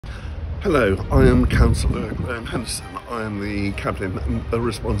Hello, I am Councillor Graeme Henderson. I am the Captain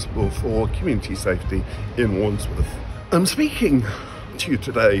responsible for community safety in Wandsworth. I'm speaking to you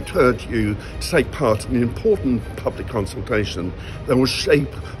today to urge you to take part in an important public consultation that will shape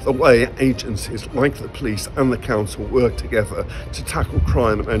the way agencies like the police and the council work together to tackle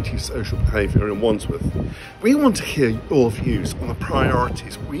crime and antisocial behaviour in Wandsworth. We want to hear your views on the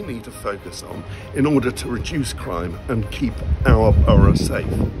priorities we need to focus on in order to reduce crime and keep our borough safe.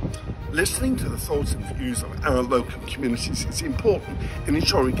 Listening to the thoughts and views of our local communities is important in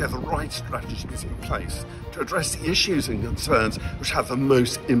ensuring we get the right strategies in place to address the issues and concerns which have the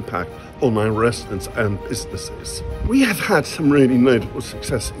most impact on our residents and businesses. We have had some really notable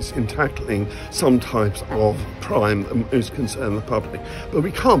successes in tackling some types of crime that most concern the public, but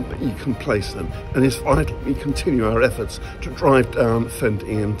we can't be complacent, and it's vital we continue our efforts to drive down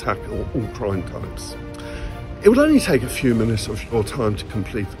offending and tackle all crime types. It will only take a few minutes of your time to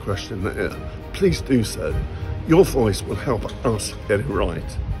complete the questionnaire. Please do so. Your voice will help us get it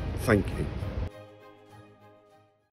right. Thank you.